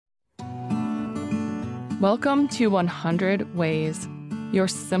Welcome to 100 Ways, your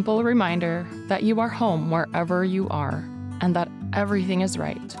simple reminder that you are home wherever you are and that everything is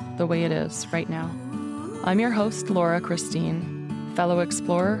right the way it is right now. I'm your host, Laura Christine, fellow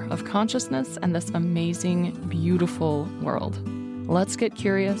explorer of consciousness and this amazing, beautiful world. Let's get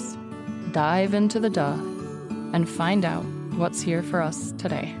curious, dive into the duh, and find out what's here for us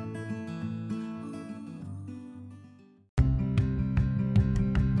today.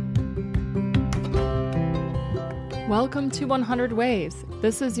 Welcome to 100 Ways.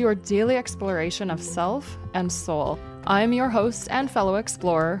 This is your daily exploration of self and soul. I'm your host and fellow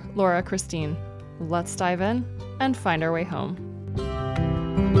explorer, Laura Christine. Let's dive in and find our way home.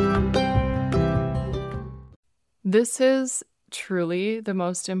 This is truly the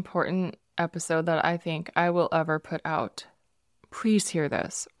most important episode that I think I will ever put out. Please hear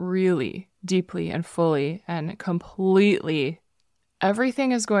this really deeply and fully and completely.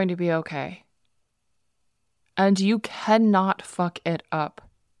 Everything is going to be okay. And you cannot fuck it up.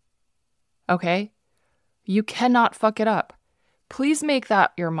 Okay? You cannot fuck it up. Please make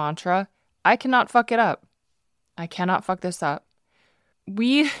that your mantra. I cannot fuck it up. I cannot fuck this up.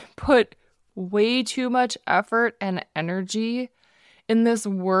 We put way too much effort and energy in this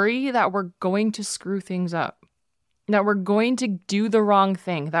worry that we're going to screw things up, that we're going to do the wrong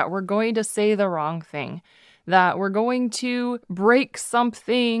thing, that we're going to say the wrong thing, that we're going to break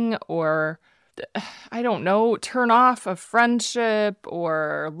something or, I don't know, turn off a friendship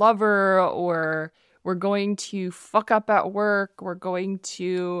or lover, or we're going to fuck up at work, we're going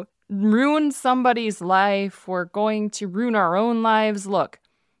to ruin somebody's life, we're going to ruin our own lives. Look,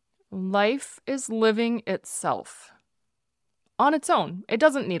 life is living itself on its own. It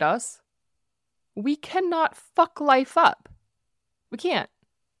doesn't need us. We cannot fuck life up. We can't.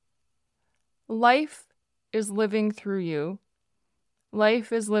 Life is living through you.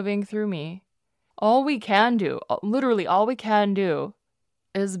 Life is living through me. All we can do, literally all we can do,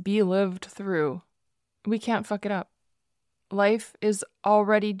 is be lived through. We can't fuck it up. Life is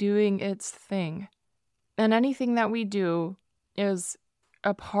already doing its thing. And anything that we do is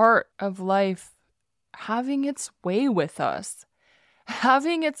a part of life having its way with us,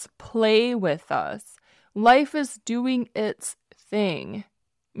 having its play with us. Life is doing its thing.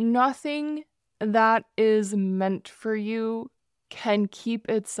 Nothing that is meant for you can keep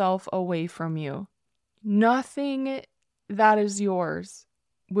itself away from you. Nothing that is yours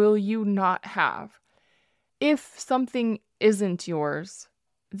will you not have. If something isn't yours,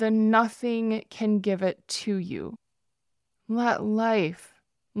 then nothing can give it to you. Let life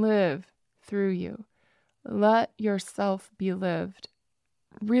live through you. Let yourself be lived.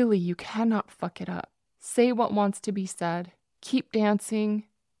 Really, you cannot fuck it up. Say what wants to be said. Keep dancing.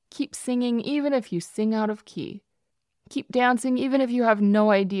 Keep singing, even if you sing out of key. Keep dancing, even if you have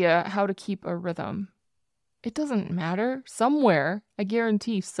no idea how to keep a rhythm. It doesn't matter. Somewhere, I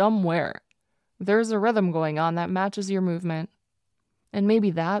guarantee somewhere, there's a rhythm going on that matches your movement. And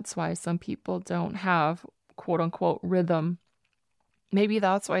maybe that's why some people don't have quote-unquote rhythm. Maybe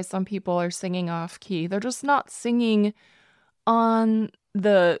that's why some people are singing off key. They're just not singing on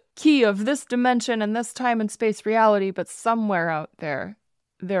the key of this dimension and this time and space reality, but somewhere out there,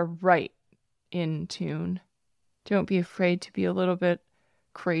 they're right in tune. Don't be afraid to be a little bit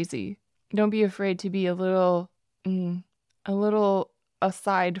crazy. Don't be afraid to be a little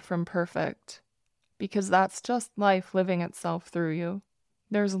aside from perfect, because that's just life living itself through you.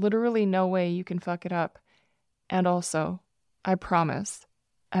 There's literally no way you can fuck it up. And also, I promise,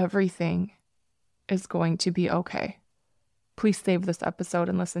 everything is going to be okay. Please save this episode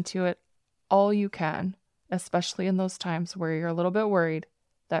and listen to it all you can, especially in those times where you're a little bit worried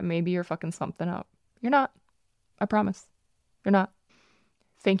that maybe you're fucking something up. You're not. I promise. You're not.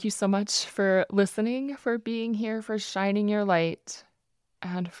 Thank you so much for listening, for being here, for shining your light,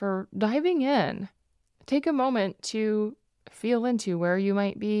 and for diving in. Take a moment to feel into where you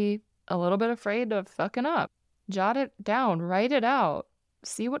might be a little bit afraid of fucking up. Jot it down, write it out,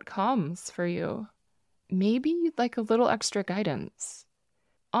 see what comes for you. Maybe you'd like a little extra guidance.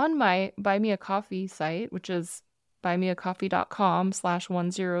 On my Buy Me a Coffee site, which is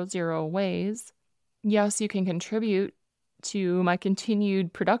buymeacoffee.com/100ways, yes, you can contribute to my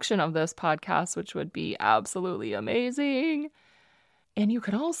continued production of this podcast, which would be absolutely amazing. And you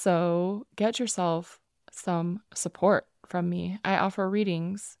could also get yourself some support from me. I offer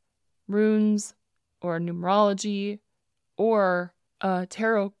readings, runes, or numerology, or a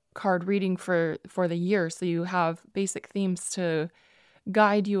tarot card reading for the year, so you have basic themes to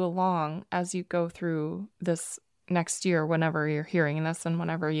guide you along as you go through this next year, whenever you're hearing this and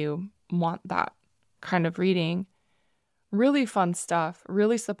whenever you want that kind of reading. Really fun stuff,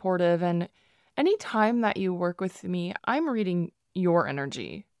 really supportive, and Anytime that you work with me, I'm reading your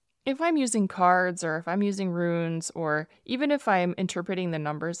energy. If I'm using cards or if I'm using runes or even if I'm interpreting the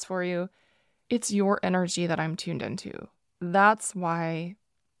numbers for you, it's your energy that I'm tuned into. That's why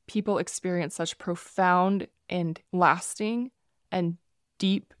people experience such profound and lasting and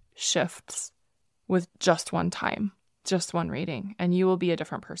deep shifts with just one time, just one reading, and you will be a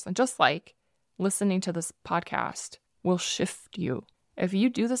different person. Just like listening to this podcast will shift you. If you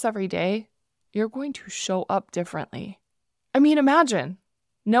do this every day, you're going to show up differently. I mean, imagine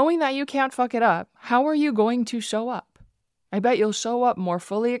knowing that you can't fuck it up. How are you going to show up? I bet you'll show up more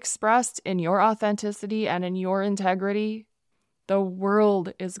fully expressed in your authenticity and in your integrity. The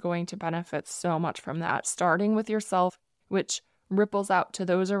world is going to benefit so much from that, starting with yourself, which ripples out to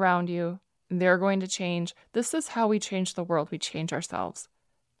those around you. They're going to change. This is how we change the world. We change ourselves.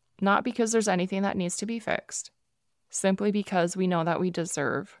 Not because there's anything that needs to be fixed, simply because we know that we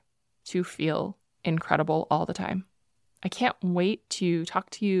deserve to feel incredible all the time. I can't wait to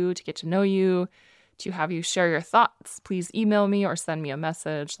talk to you, to get to know you, to have you share your thoughts. Please email me or send me a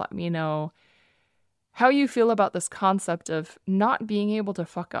message. Let me know how you feel about this concept of not being able to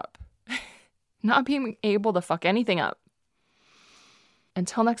fuck up, not being able to fuck anything up.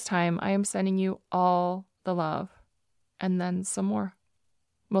 Until next time, I am sending you all the love and then some more.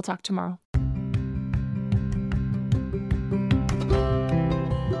 We'll talk tomorrow.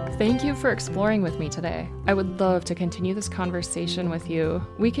 Thank you for exploring with me today. I would love to continue this conversation with you.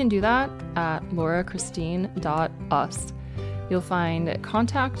 We can do that at laurachristine.us. You'll find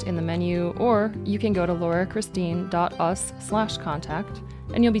contact in the menu, or you can go to laurachristine.us/contact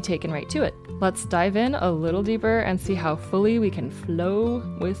and you'll be taken right to it. Let's dive in a little deeper and see how fully we can flow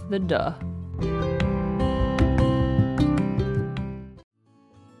with the duh.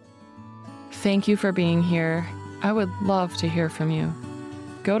 Thank you for being here. I would love to hear from you.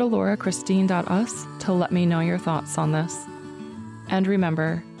 Go to laurachristine.us to let me know your thoughts on this. And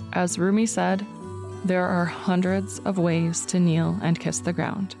remember, as Rumi said, there are hundreds of ways to kneel and kiss the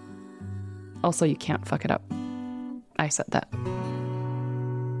ground. Also, you can't fuck it up. I said that.